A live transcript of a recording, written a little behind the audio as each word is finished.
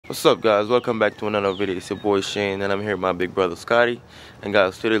What's up, guys? Welcome back to another video. It's your boy Shane, and I'm here with my big brother Scotty. And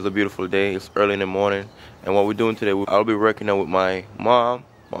guys, today is a beautiful day. It's early in the morning, and what we're doing today, I'll be working out with my mom,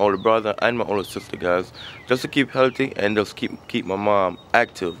 my older brother, and my older sister, guys, just to keep healthy and just keep my mom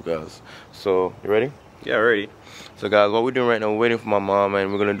active, guys. So, you ready? Yeah, ready. So, guys, what we're doing right now, we're waiting for my mom,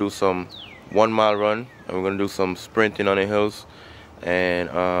 and we're gonna do some 1 mile run, and we're gonna do some sprinting on the hills,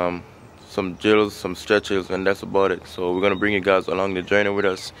 and some drills, some stretches, and that's about it. So we're gonna bring you guys along the journey with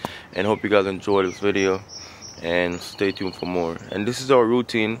us, and hope you guys enjoy this video and stay tuned for more. And this is our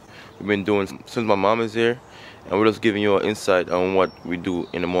routine we've been doing since my mom is here, and we're just giving you an insight on what we do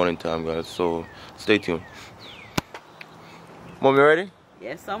in the morning time, guys. So stay tuned. Mom, you ready?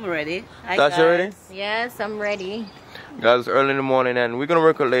 Yes, I'm ready. Hi, Tasha, guys. ready? Yes, I'm ready. Guys, it's early in the morning, and we're gonna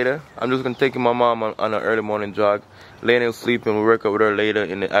work out later. I'm just gonna take my mom on an early morning jog. Lena will sleep, and we'll work out with her later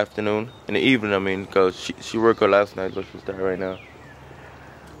in the afternoon, in the evening. I mean, because she worked out last night, but she's tired right now.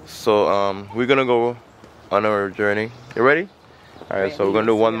 So we're gonna go on our journey. You ready? All right. So we're gonna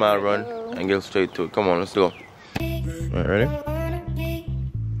do 1 mile run and get straight to it. Come on, let's go. All right, ready? 3,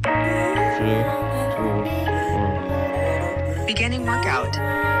 2, 1. Beginning workout.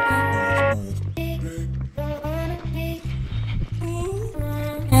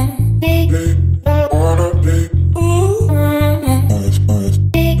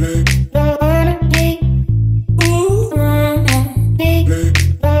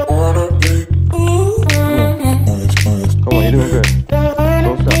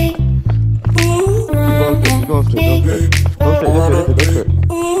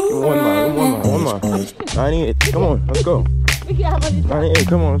 Come on, let's go. 98,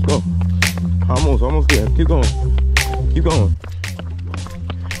 come on, let's go. Almost there. Keep going. Keep going.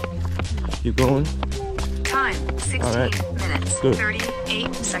 Keep going. Time, 16 minutes, Good.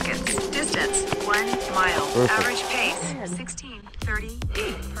 38 seconds. Distance, 1 mile. Perfect. Average pace,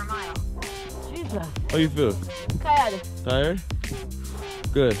 16:38 per mile. Jesus. How you feel? Tired. Tired?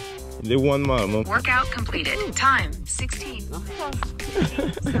 Good. You did 1 mile, Mom. Workout completed. Time, 16.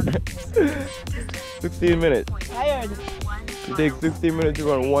 16 minutes. Tired. You take 16 minutes to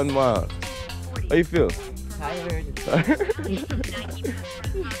run 1 mile. How you feel? Tired.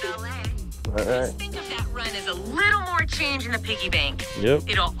 Alright. Think of that run as a little more change in the piggy bank. Yep.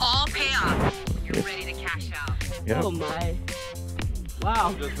 It'll all pay off. You're ready to cash out. Yep. Oh my.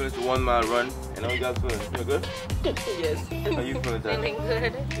 Wow. Just finished the 1 mile run, and how you guys feeling? Feel good? Yes. How you feeling, Dad? Feeling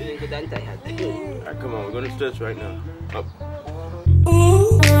good. Feeling good and tired. Alright, come on, we're gonna stretch right now. Up.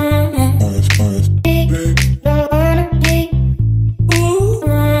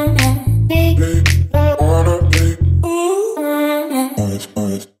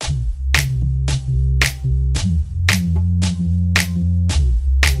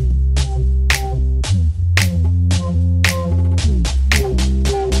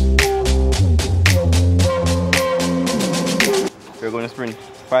 We're going to sprint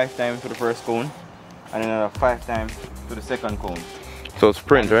 5 times to the first cone and another 5 times to the second cone. So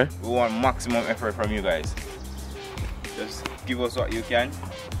sprint, right? We want maximum effort from you guys. Just give us what you can,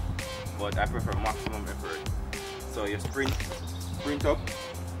 but I prefer maximum effort. So you sprint up,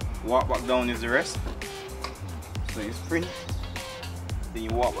 walk back down is the rest. So you sprint, then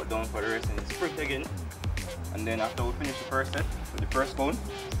you walk back down for the rest, and you sprint again. And then after we finish the first set with the first cone,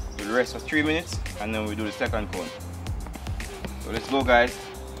 we'll rest for 3 minutes, and then we do the second cone. So let's go, guys.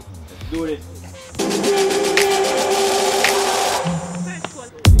 Let's do this.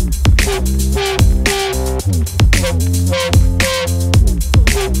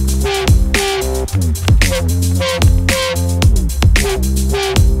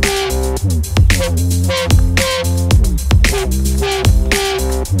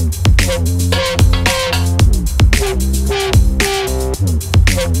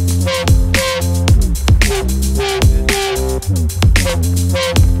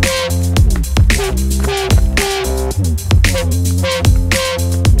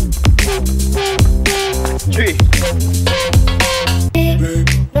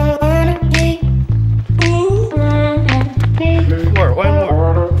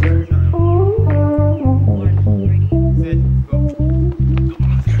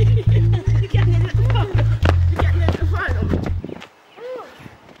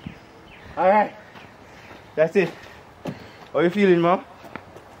 Alright, that's it. How you feeling, Mom?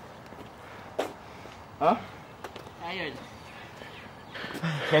 Huh? Tired.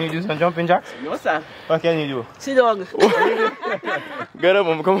 Can you do some jumping jacks? No, sir. What can you do? Sit down. Get up,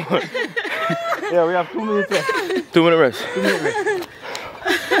 Mom, come on. Yeah, we have 2 minutes left. 2 minute rest. 2 minute rest.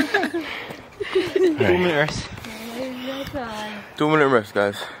 2 minute rest. 2 minute rest,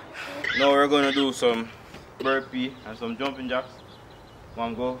 guys. Now we're gonna do some burpee and some jumping jacks.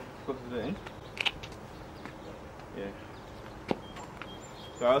 Want to go close to the end? Yeah.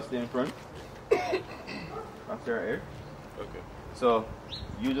 So I'll stay in front. After right here. Okay. So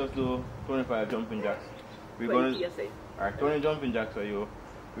you just do 25 jumping jacks. We're gonna alright, 20 jumping jacks for you.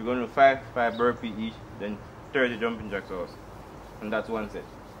 We're gonna do 5 burpee each, then 30 jumping jacks for us. And that's one set.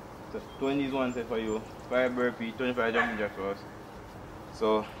 So 20 is one set for you, 5 burpee, 25 jumping jacks for us.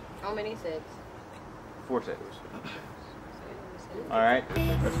 So How many sets? 4 sets. Alright,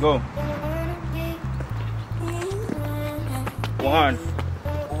 let's go. 1,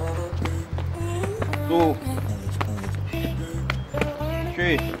 2,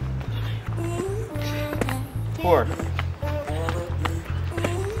 3, 4,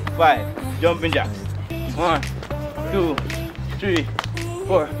 5. Jumping jacks. 1, 2, 3,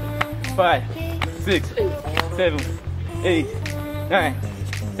 4, 5, 6, 7, 8, 9,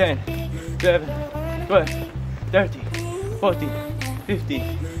 10, 11, 12, 13, 14,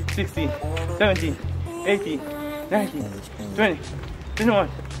 15, 16, 17, 18, 19, 20, 21,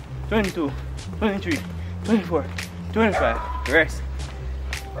 22, 23, 24, 25. Rest.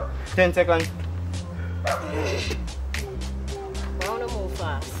 10 seconds. I want to move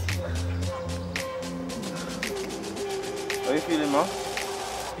fast. How you feeling, Mom?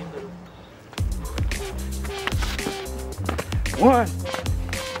 1,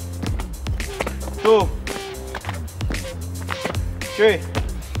 2, 3,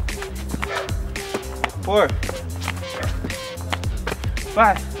 4,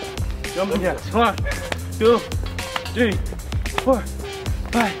 5. Jumping jacks. 1, 2, 3, 4,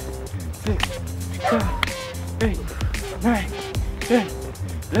 5, 6, 7, 8, 9, 10,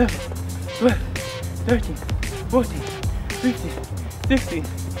 11, 12, 13, 14, 15, 16,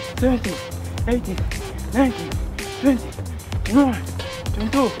 17, 18, 19, 20, 21,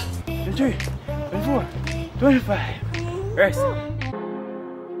 22, 23, 24, 25. Rest.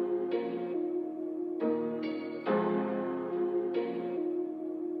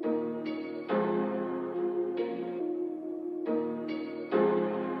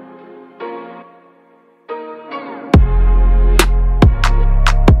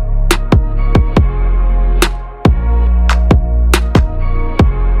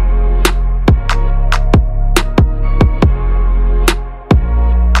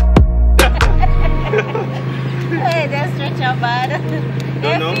 Hey, that's stretch out bad.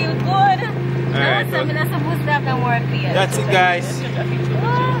 They know? feel good. Alright, No, I'm not supposed to have them work here. That's it, guys.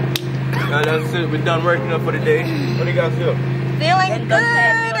 Now that's it. We're done working up for the day. What do you guys feel? Feeling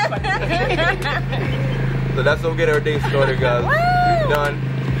good. So that's how we get our day started, guys. We're done.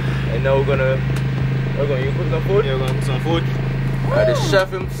 And now we're gonna you cook some food? Yeah, we're gonna cook some food. The chef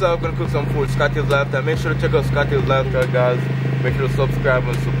himself gonna cook some food. Scott Hills Lifestyle. Make sure to check out Scott Hills Lifestyle, guys. Make sure to subscribe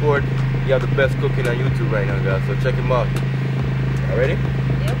and support. You have the best cooking on YouTube right now, guys. So check him out. All ready?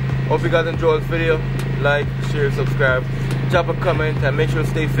 Yep. Hope you guys enjoyed this video. Like, share, subscribe. Drop a comment and make sure to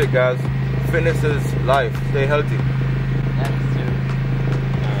stay fit, guys. Fitness is life. Stay healthy. That's true.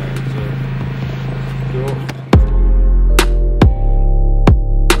 Alright, so